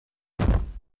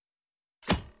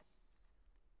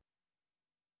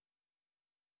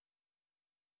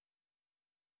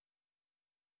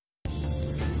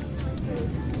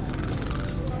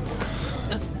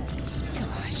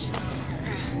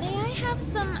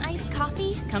iced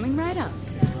coffee? Coming right up.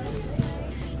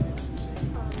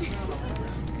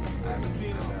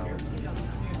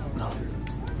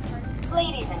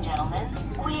 Ladies and gentlemen,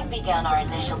 we've begun our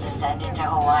initial descent into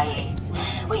Hawaii.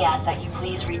 We ask that you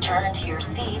please return to your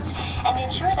seats and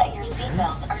ensure that your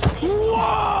seatbelts are safely...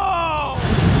 Whoa!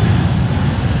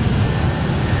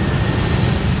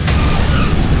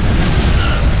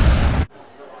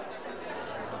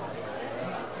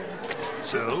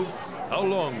 So, how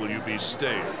long will you be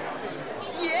staying?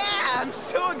 Yeah, I'm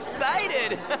so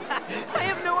excited! I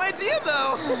have no idea,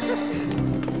 though!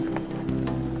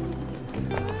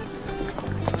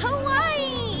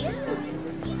 Hawaii!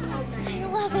 I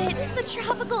love it. The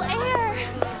tropical air.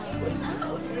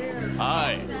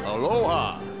 Hi,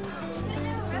 aloha.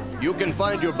 You can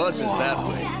find your buses that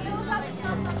way.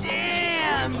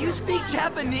 Damn, you speak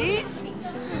Japanese?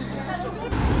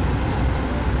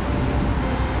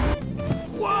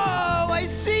 Whoa, I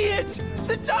see it!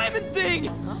 The diamond thing!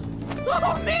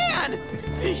 Oh man!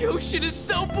 The ocean is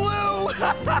so blue!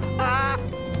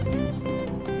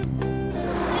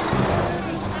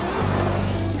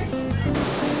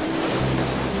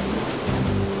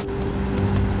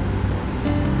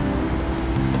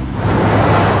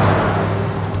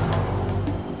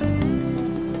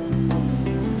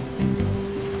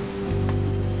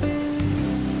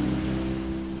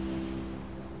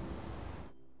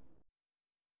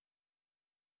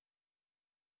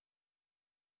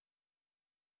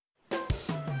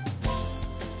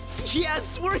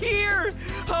 Yes, we're here!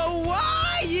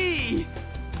 Hawaii!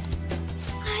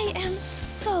 I am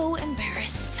so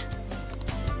embarrassed.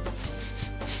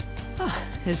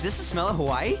 Is this the smell of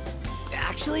Hawaii?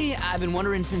 Actually, I've been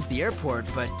wondering since the airport,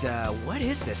 but what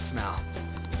is this smell?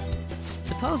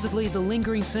 Supposedly the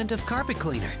lingering scent of carpet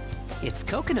cleaner. It's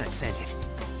coconut scented.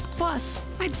 Plus,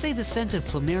 I'd say the scent of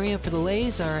plumeria for the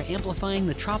lays are amplifying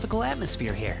the tropical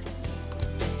atmosphere here.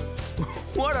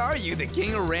 What are you, the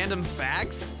king of random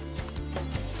facts?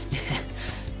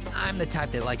 I'm the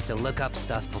type that likes to look up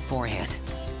stuff beforehand.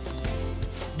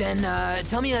 Then,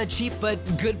 tell me a cheap but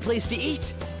good place to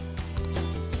eat.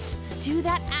 Do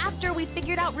that after we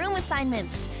figured out room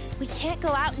assignments. We can't go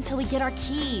out until we get our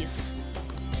keys.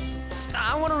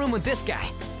 I want a room with this guy.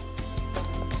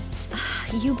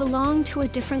 You belong to a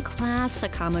different class,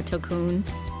 Sakamoto-kun.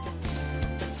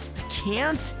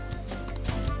 Can't?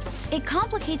 It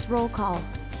complicates roll call.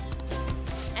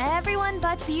 Everyone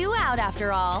butts you out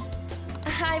after all.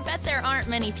 I bet there aren't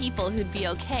many people who'd be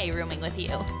okay rooming with you.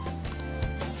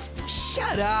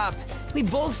 Shut up! We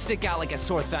both stick out like a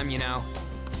sore thumb, you know.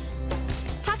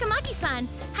 Takamaki-san,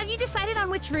 have you decided on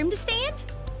which room to stay in?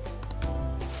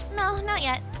 No, not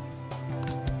yet.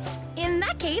 In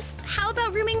that case, how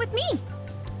about rooming with me?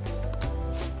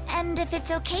 And if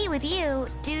it's okay with you,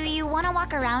 do you want to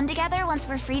walk around together once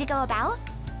we're free to go about?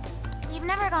 We've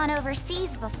never gone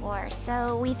overseas before,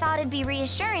 so we thought it'd be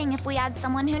reassuring if we had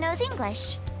someone who knows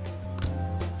English.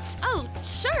 Oh,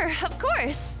 sure, of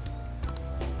course.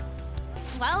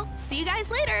 Well, see you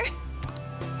guys later.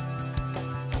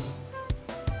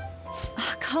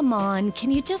 Oh, come on, can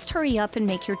you just hurry up and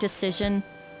make your decision?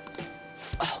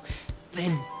 Oh,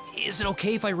 then is it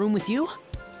okay if I room with you?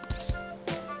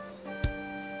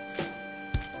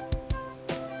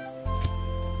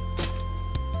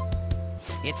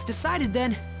 It's decided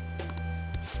then.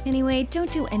 Anyway,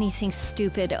 don't do anything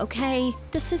stupid, okay?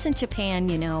 This isn't Japan,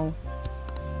 you know.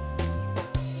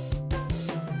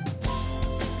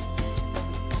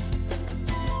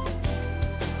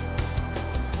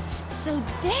 So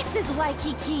this is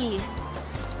Waikiki.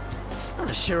 Well,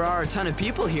 there sure are a ton of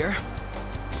people here.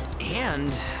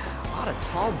 And a lot of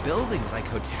tall buildings like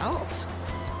hotels.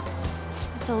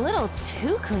 It's a little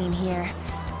too clean here.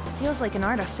 Feels like an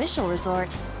artificial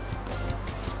resort.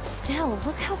 Still,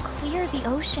 look how clear the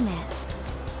ocean is.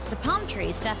 The palm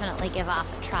trees definitely give off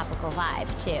a tropical vibe,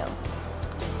 too.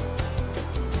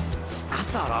 I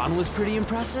thought Ann was pretty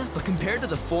impressive, but compared to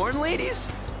the foreign ladies?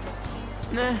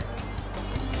 Nah.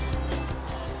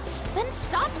 Then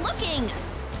stop looking!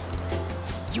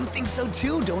 You think so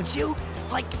too, don't you?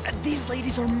 Like, these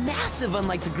ladies are massive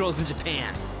unlike the girls in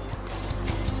Japan.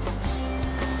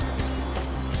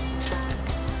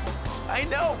 I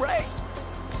know, right?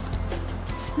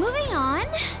 Moving on,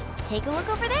 take a look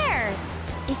over there.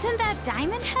 Isn't that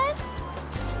Diamond Head?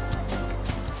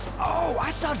 Oh, I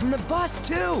saw it from the bus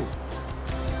too!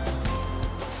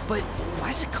 But why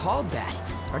is it called that?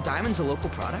 Are diamonds a local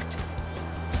product?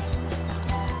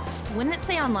 Wouldn't it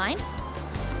say online?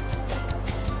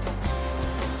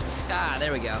 Ah,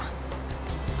 there we go.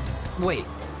 Wait,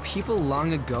 people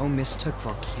long ago mistook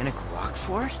volcanic rock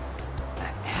for it?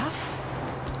 A F?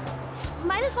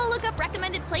 Might might as well look up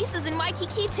recommended places in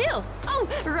Waikiki too. Oh,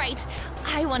 right.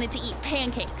 I wanted to eat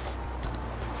pancakes.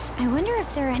 I wonder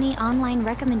if there are any online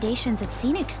recommendations of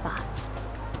scenic spots.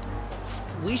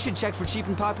 We should check for cheap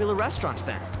and popular restaurants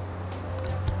then.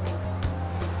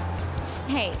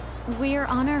 Hey, we're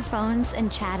on our phones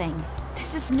and chatting.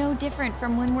 This is no different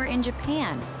from when we're in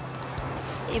Japan.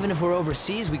 Even if we're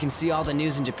overseas, we can see all the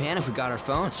news in Japan if we got our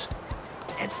phones.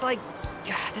 It's like,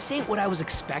 this ain't what I was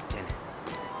expecting.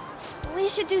 We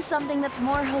should do something that's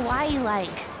more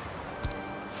Hawaii-like.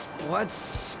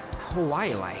 What's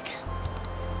Hawaii like?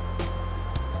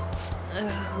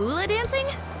 Hula dancing?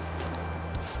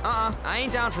 I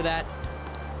ain't down for that.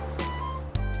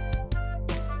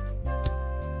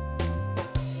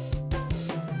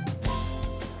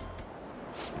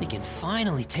 We can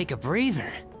finally take a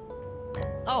breather.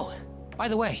 Oh, by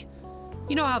the way,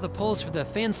 you know how the polls for the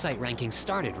fan site rankings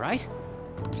started, right?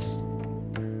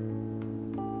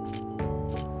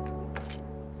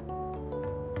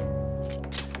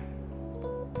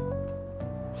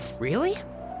 Really?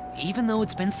 Even though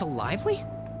it's been so lively?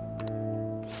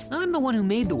 I'm the one who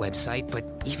made the website, but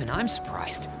even I'm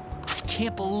surprised. I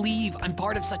can't believe I'm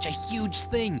part of such a huge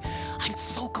thing. I'm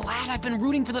so glad I've been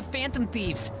rooting for the Phantom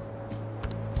Thieves.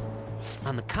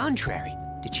 On the contrary,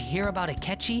 did you hear about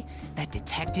Akechi, that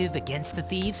detective against the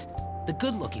thieves? The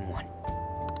good-looking one.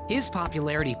 His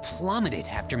popularity plummeted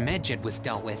after Medjed was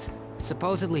dealt with.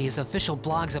 Supposedly his official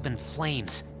blog's up in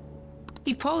flames.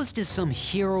 He posed as some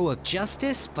hero of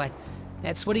justice, but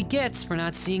that's what he gets for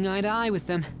not seeing eye to eye with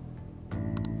them.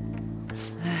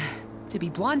 To be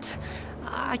blunt,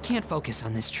 I can't focus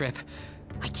on this trip.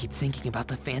 I keep thinking about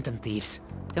the Phantom Thieves.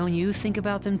 Don't you think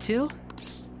about them too?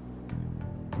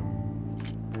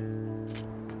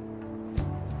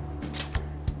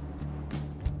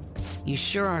 You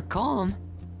sure are calm.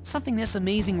 Something this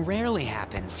amazing rarely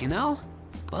happens, you know?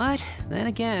 But then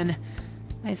again,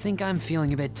 I think I'm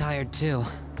feeling a bit tired too.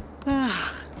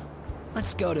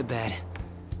 Let's go to bed.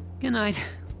 Good night.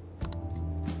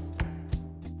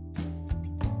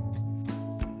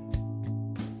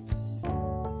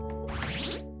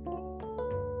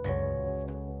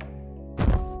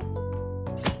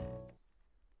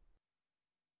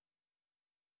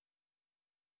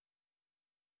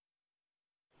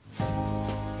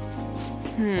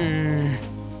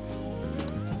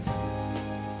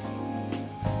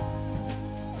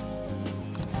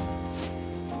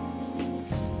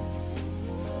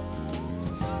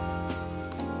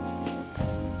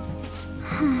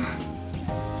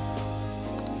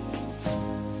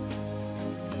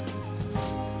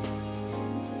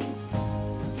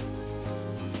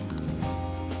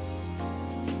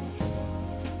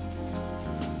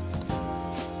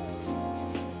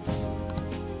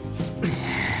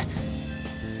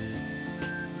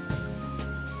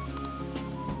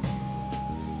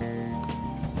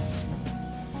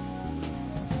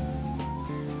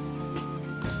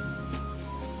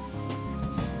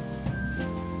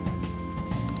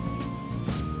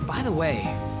 By the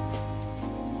way...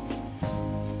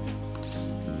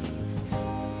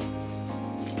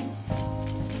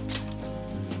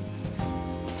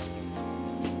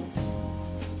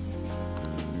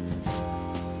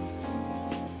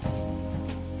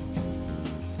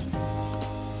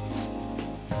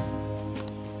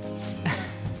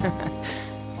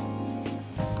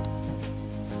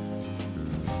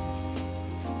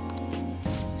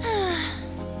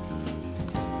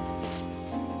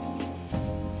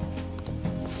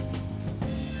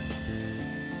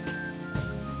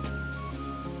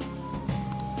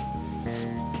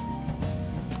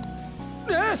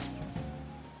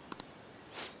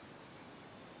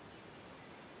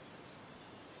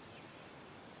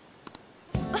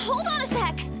 Hold on a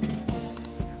sec!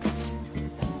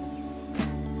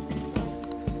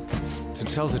 To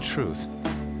tell the truth,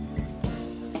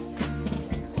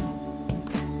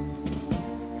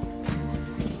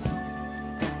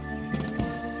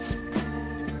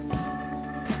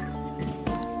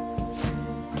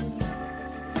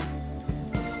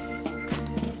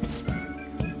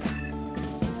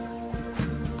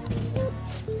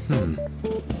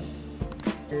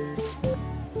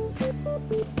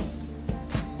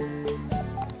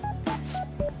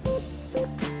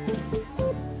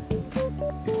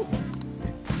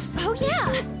 Oh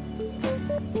yeah!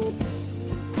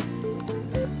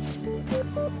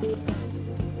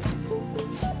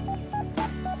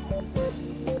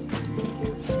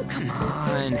 Come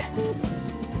on.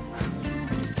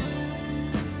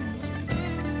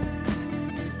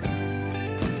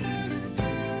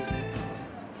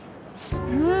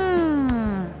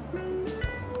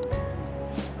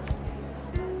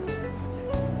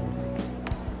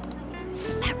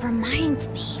 That reminds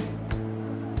me.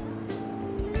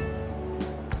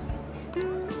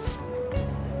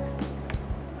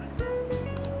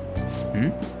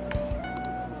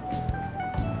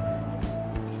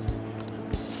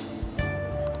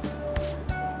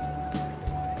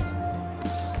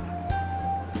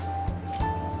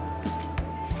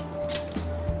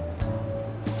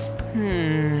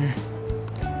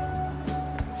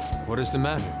 What is the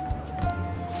matter?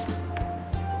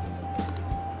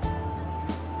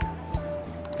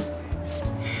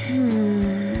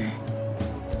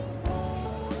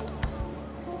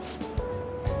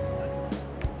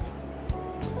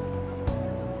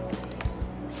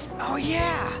 Oh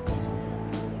yeah!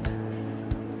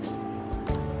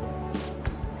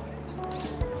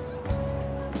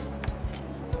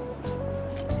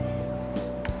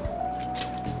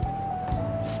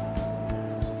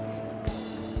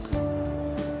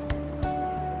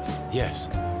 Yes.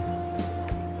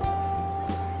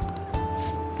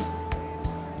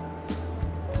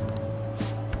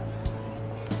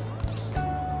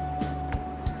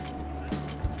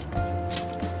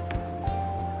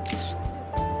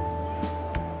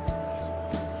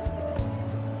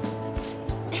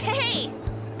 Hey!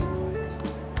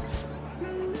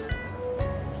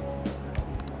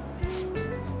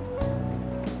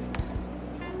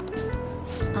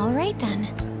 All right then.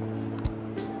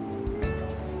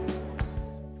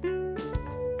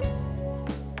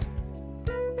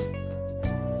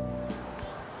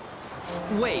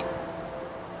 Wait.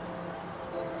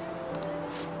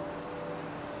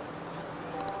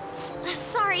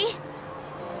 Sorry.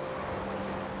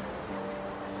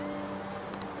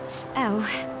 Oh.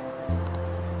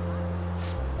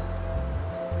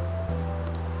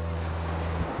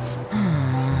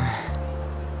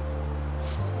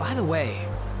 By the way,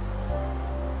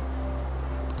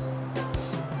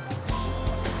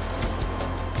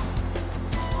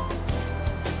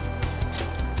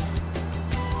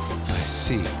 I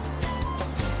see.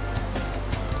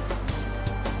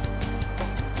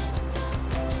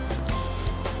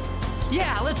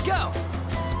 yeah, let's go!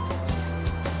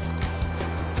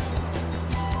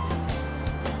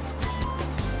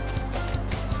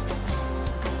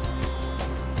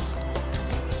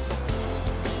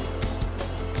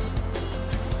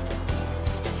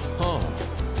 Oh.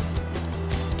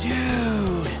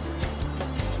 Dude!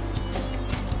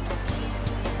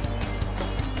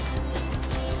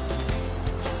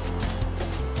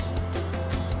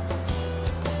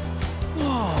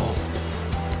 Whoa!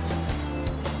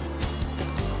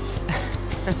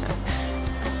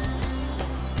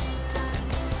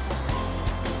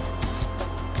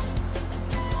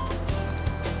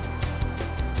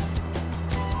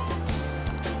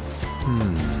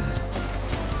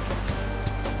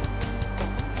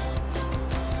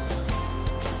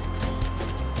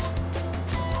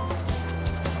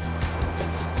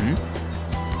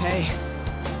 Hey.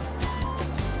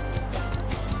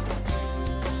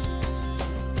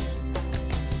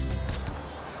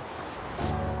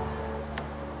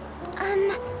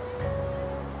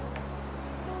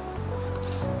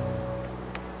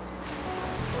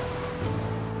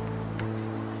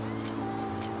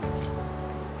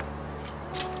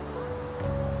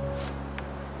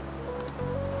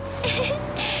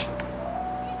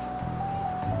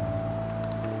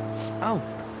 Oh.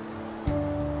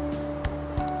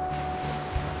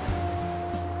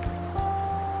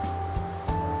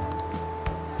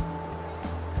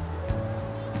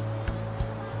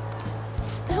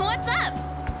 What's up?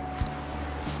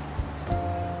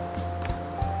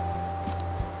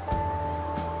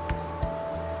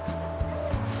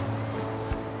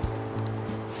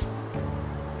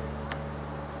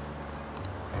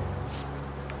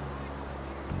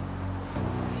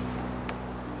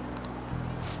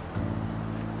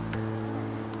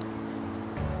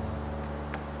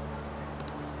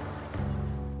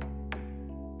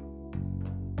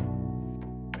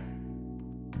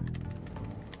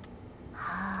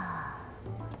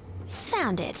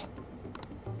 Found it.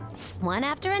 One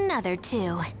after another,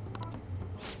 too.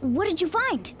 What did you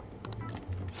find?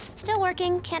 Still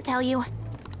working, can't tell you.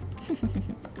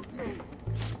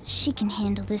 She can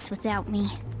handle this without me.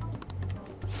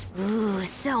 Ooh,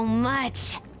 so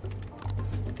much.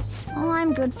 All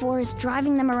I'm good for is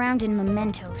driving them around in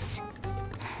mementos.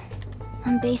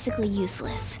 I'm basically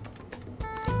useless.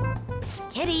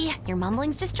 Kitty, your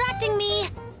mumbling's distracting me.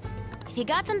 If you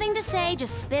got something to say,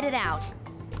 just spit it out.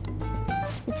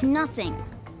 It's nothing.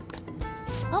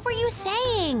 What were you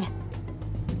saying?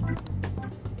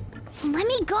 Let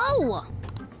me go!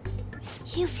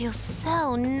 You feel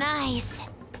so nice.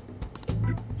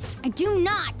 I do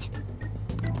not!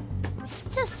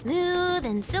 So smooth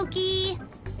and silky.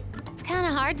 It's kind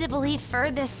of hard to believe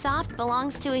fur this soft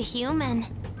belongs to a human.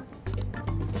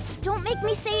 Don't make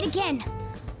me say it again!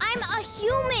 I'm a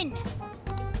human!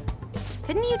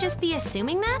 Couldn't you just be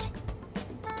assuming that?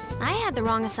 I had the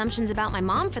wrong assumptions about my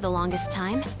mom for the longest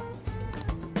time.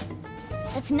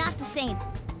 That's not the same.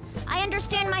 I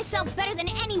understand myself better than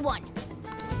anyone.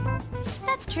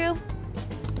 That's true.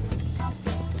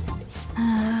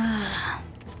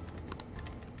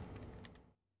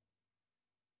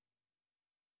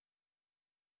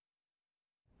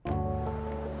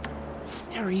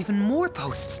 There are even more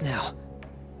posts now.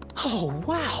 Oh,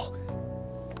 wow!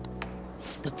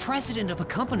 The president of a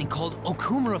company called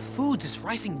Okumura Foods is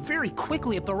rising very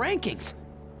quickly up the rankings.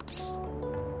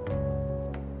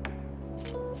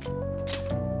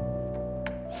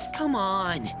 Come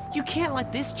on, you can't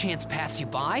let this chance pass you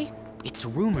by. It's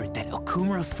rumored that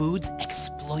Okumura Foods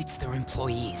exploits their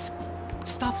employees.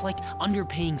 Stuff like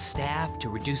underpaying staff to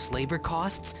reduce labor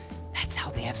costs. That's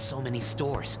how they have so many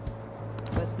stores.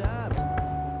 What's up?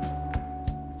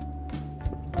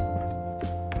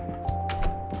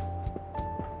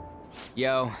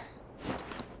 Yo.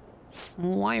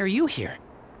 Why are you here?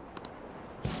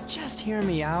 Just hear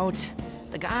me out.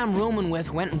 The guy I'm rooming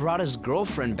with went and brought his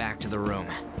girlfriend back to the room.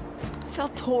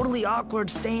 Felt totally awkward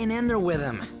staying in there with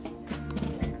him.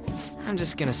 I'm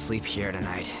just gonna sleep here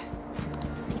tonight.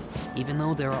 Even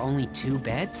though there are only 2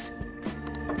 beds?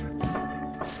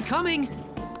 Coming!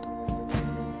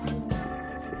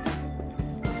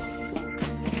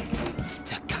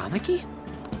 Takamaki?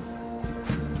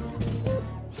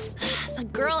 The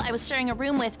girl I was sharing a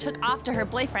room with took off to her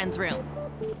boyfriend's room.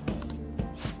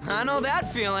 I know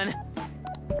that feeling.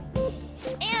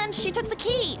 And she took the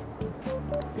key.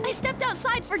 I stepped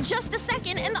outside for just a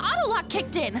second and the auto lock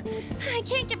kicked in. I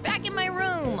can't get back in my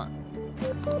room.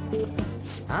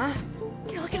 Huh?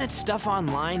 You're looking at stuff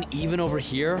online even over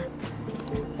here?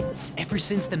 Ever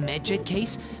since the MedJet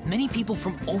case, many people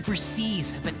from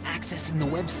overseas have been accessing the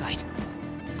website.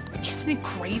 Isn't it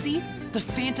crazy? The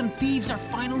Phantom Thieves are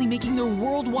finally making their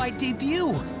worldwide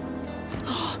debut.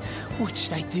 What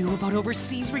should I do about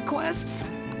overseas requests?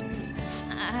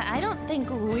 I don't think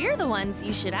we're the ones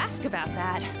you should ask about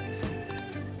that.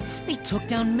 They took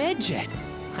down MedJet.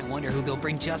 I wonder who they'll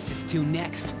bring justice to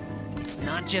next. It's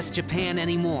not just Japan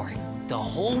anymore. The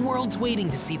whole world's waiting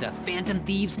to see the Phantom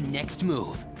Thieves' next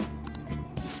move.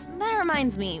 That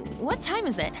reminds me, what time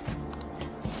is it?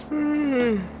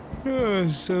 Oh,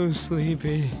 so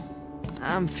sleepy.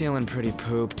 I'm feeling pretty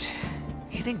pooped.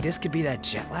 You think this could be that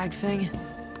jet lag thing?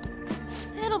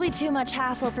 It'll be too much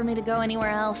hassle for me to go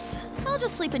anywhere else. I'll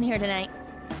just sleep in here tonight.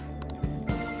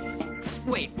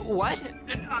 Wait, what?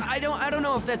 I don't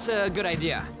know if that's a good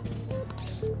idea.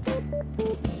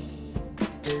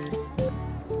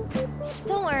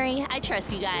 Don't worry, I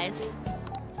trust you guys.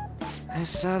 I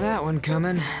saw that one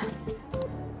coming.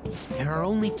 There are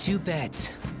only 2 beds.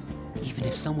 Even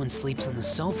if someone sleeps on the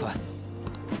sofa.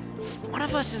 One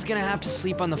of us is gonna have to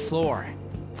sleep on the floor.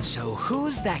 So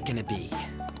who's that gonna be?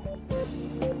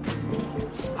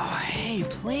 Oh, hey,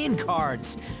 playing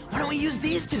cards. Why don't we use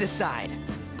these to decide?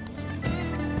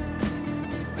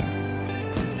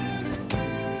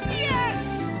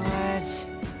 Yes! What?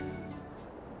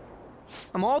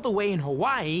 I'm all the way in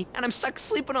Hawaii, and I'm stuck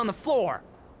sleeping on the floor.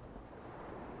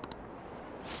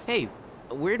 Hey,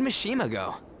 where'd Mishima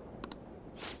go?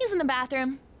 He's in the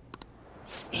bathroom.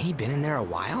 Ain't he been in there a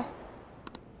while?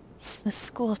 The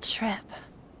school trip.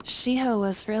 Shiho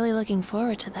was really looking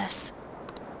forward to this.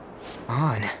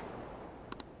 On.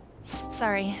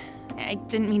 Sorry, I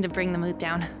didn't mean to bring the mood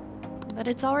down. But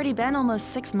it's already been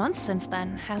almost 6 months since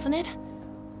then, hasn't it?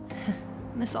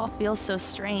 This all feels so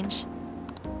strange.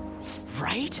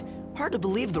 Right? Hard to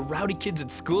believe the rowdy kids at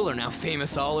school are now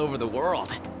famous all over the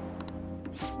world.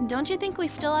 Don't you think we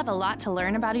still have a lot to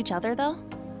learn about each other, though?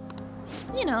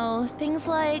 You know, things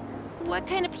like what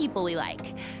kind of people we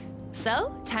like.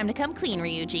 So, time to come clean,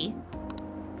 Ryuji.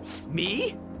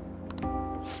 Me?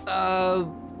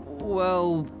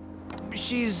 Well,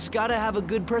 she's gotta have a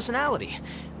good personality.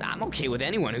 I'm okay with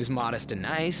anyone who's modest and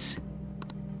nice.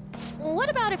 What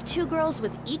about if 2 girls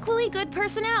with equally good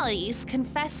personalities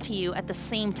confess to you at the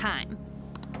same time?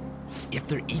 If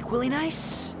they're equally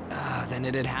nice, then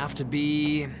it'd have to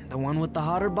be the one with the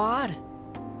hotter bod.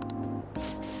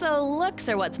 So looks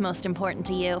are what's most important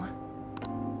to you.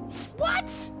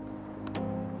 What?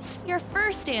 Your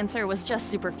first answer was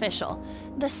just superficial.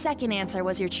 The second answer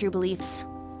was your true beliefs.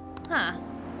 Huh.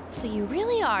 So you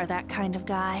really are that kind of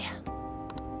guy.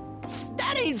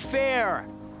 That ain't fair!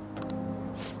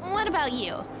 What about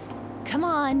you? Come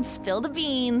on, spill the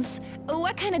beans.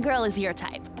 What kind of girl is your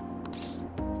type?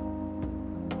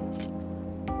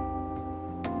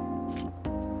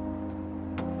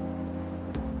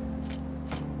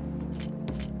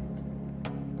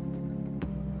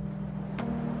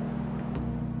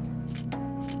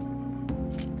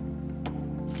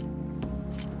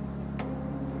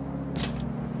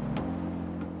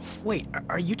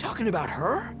 Are you talking about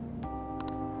her?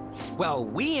 Well,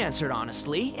 we answered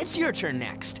honestly. It's your turn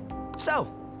next. So,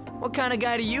 what kind of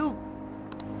guy do you...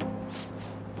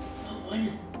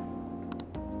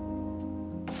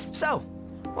 So,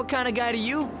 what kind of guy do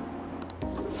you...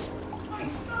 My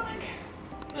stomach.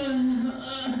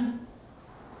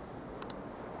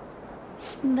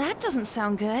 That doesn't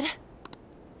sound good.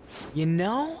 You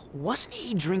know, wasn't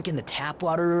he drinking the tap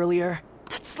water earlier?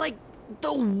 That's like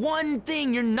the one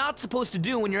thing you're not supposed to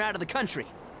do when you're out of the country.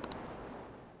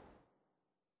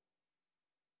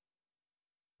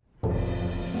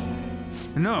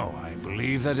 No, I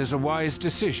believe that is a wise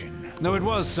decision. Though it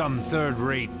was some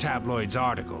third-rate tabloid's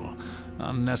article,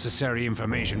 unnecessary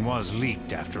information was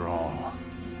leaked after all.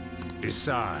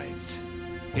 Besides,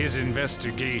 his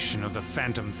investigation of the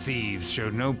Phantom Thieves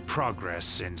showed no progress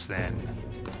since then.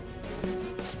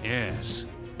 Yes,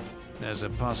 there's a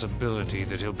possibility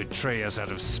that he'll betray us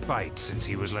out of spite since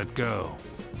he was let go.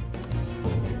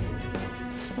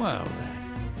 Well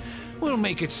then, we'll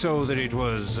make it so that it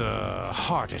was a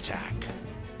heart attack.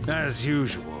 As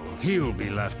usual, he'll be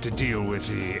left to deal with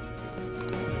the...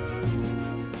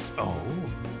 Oh,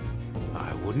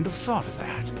 I wouldn't have thought of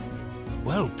that.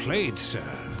 Well played, sir.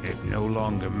 It no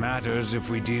longer matters if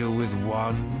we deal with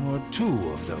one or two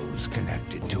of those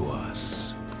connected to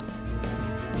us.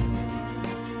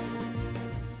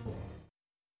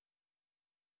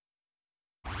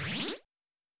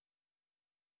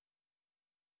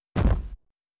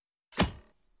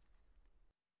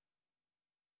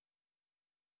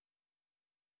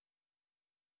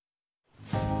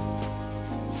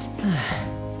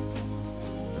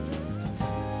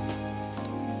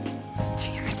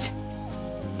 Damn it.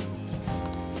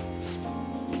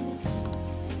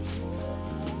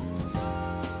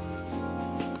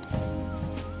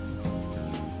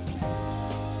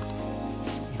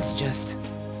 It's just...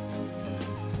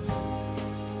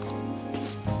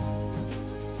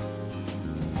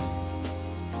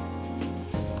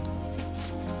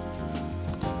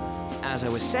 As I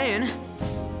was saying...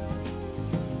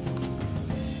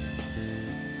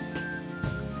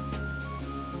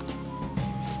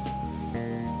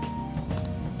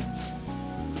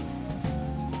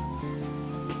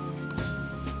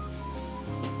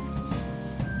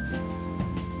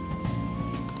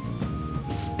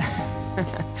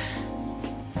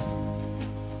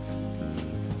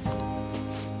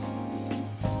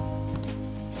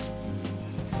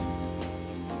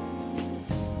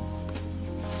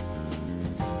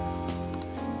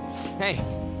 Hey.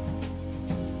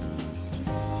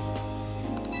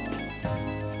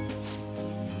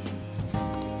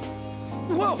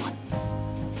 Whoa!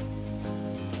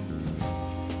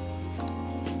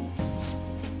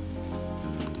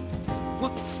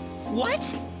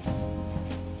 What?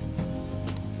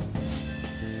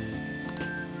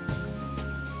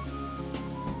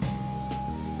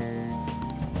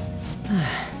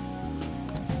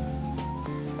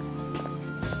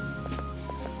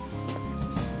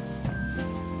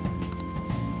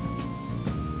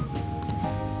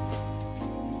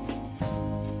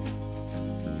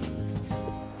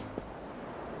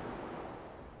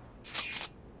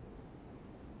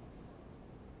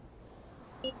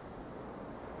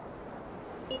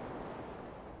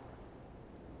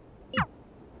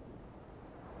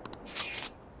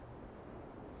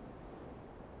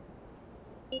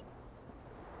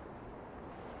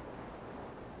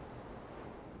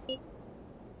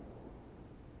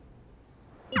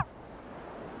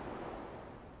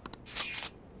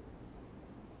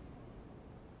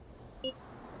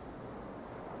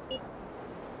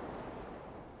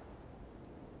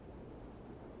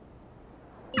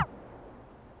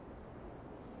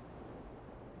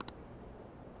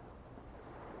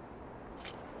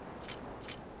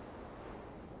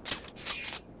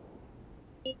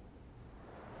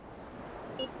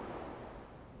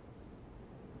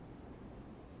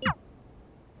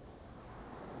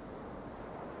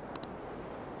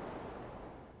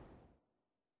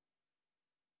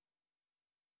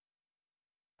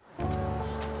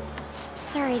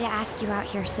 Sorry to ask you out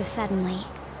here so suddenly.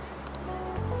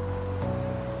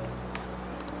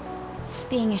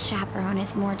 Being a chaperone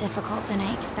is more difficult than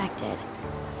I expected.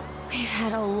 We've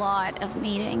had a lot of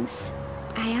meetings.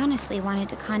 I honestly wanted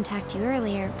to contact you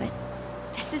earlier, but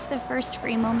this is the first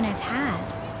free moment I've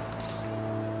had.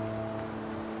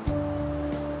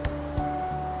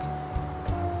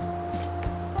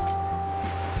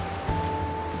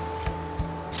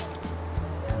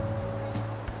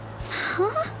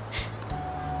 Huh?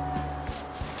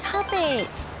 Stop it!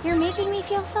 You're making me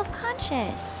feel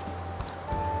self-conscious.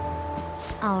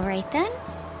 All right then,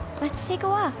 let's take a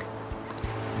walk.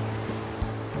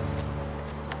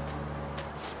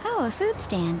 Oh, a food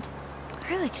stand.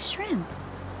 Garlic shrimp.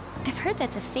 I've heard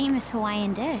that's a famous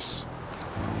Hawaiian dish.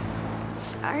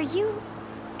 Are you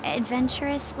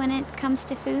adventurous when it comes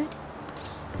to food?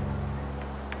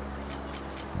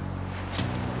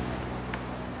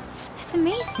 That's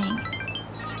amazing.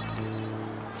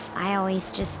 I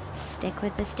always just stick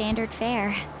with the standard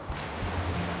fare.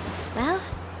 Well,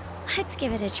 let's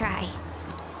give it a try.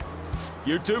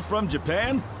 You two from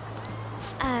Japan?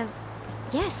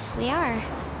 Yes, we are.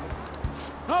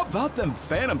 How about them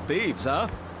phantom thieves, huh?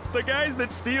 The guys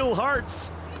that steal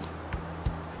hearts.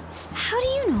 How do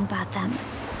you know about them?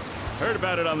 Heard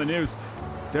about it on the news.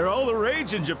 They're all the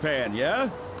rage in Japan, yeah?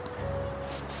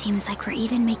 Seems like we're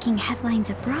even making headlines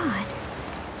abroad.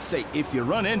 Say, if you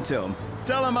run into them,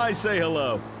 tell them I say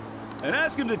hello. And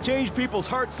ask them to change people's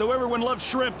hearts so everyone loves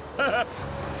shrimp.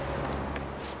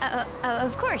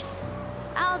 Of course.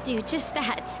 I'll do just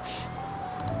that.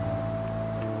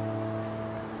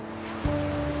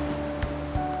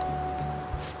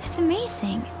 That's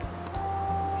amazing.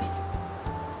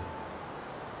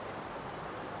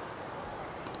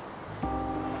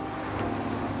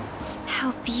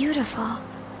 How beautiful.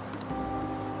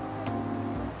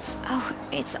 Oh,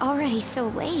 it's already so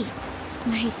late.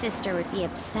 My sister would be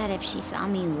upset if she saw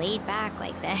me laid back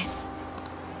like this.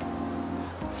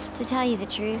 To tell you the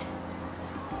truth,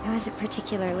 I wasn't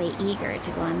particularly eager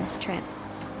to go on this trip.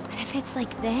 But if it's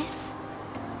like this,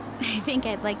 I think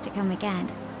I'd like to come again.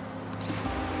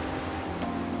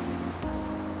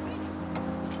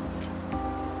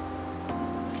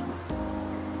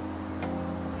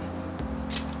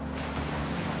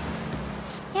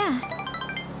 Yeah.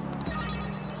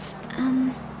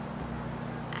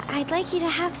 I'd like you to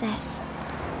have this.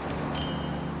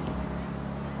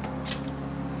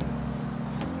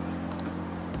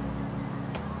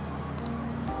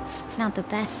 It's not the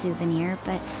best souvenir,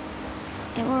 but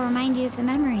it will remind you of the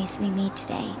memories we made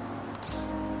today.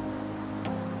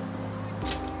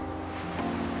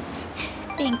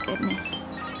 Thank goodness.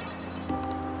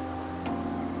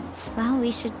 Well,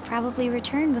 we should probably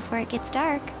return before it gets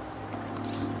dark.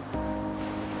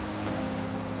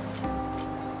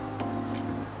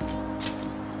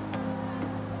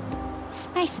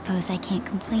 I suppose I can't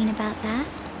complain about that.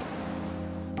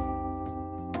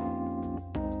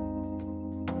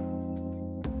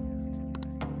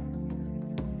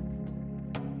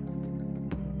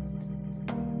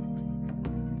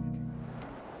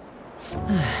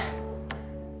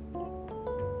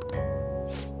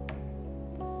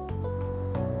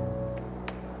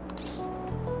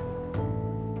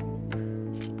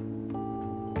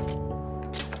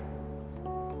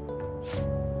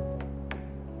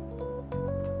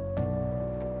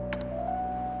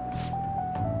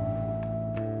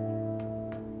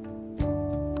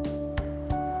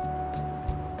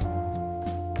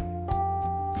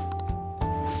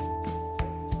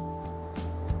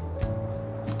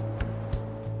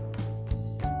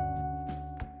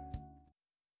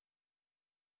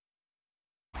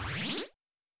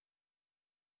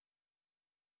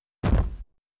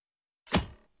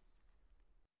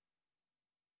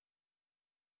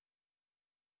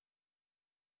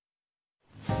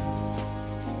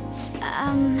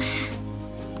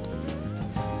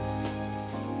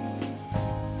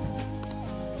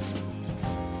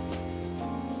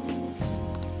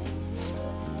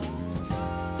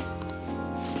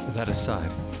 That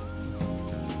aside,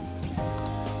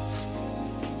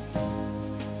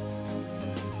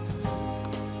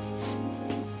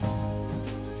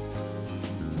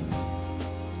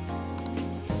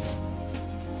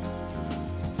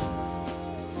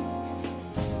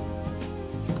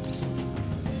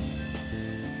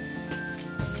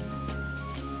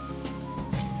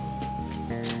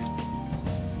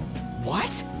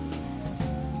 What?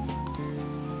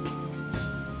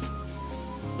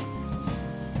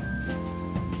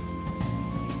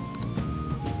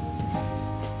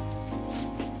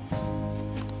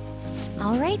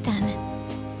 All right then.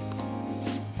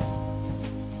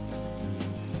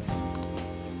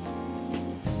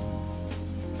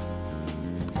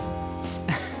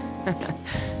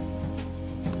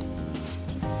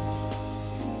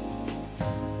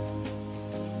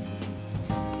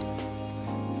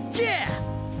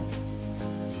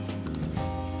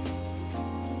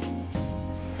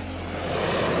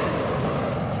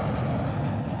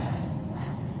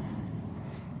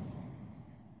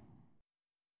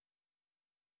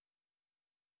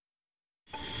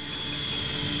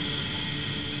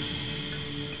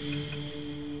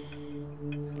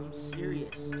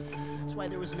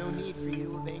 There was no need for you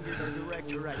to have angered our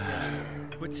director right then.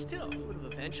 But still, he would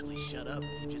have eventually shut up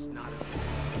if you just nodded.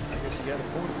 I guess you got a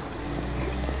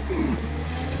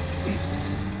point.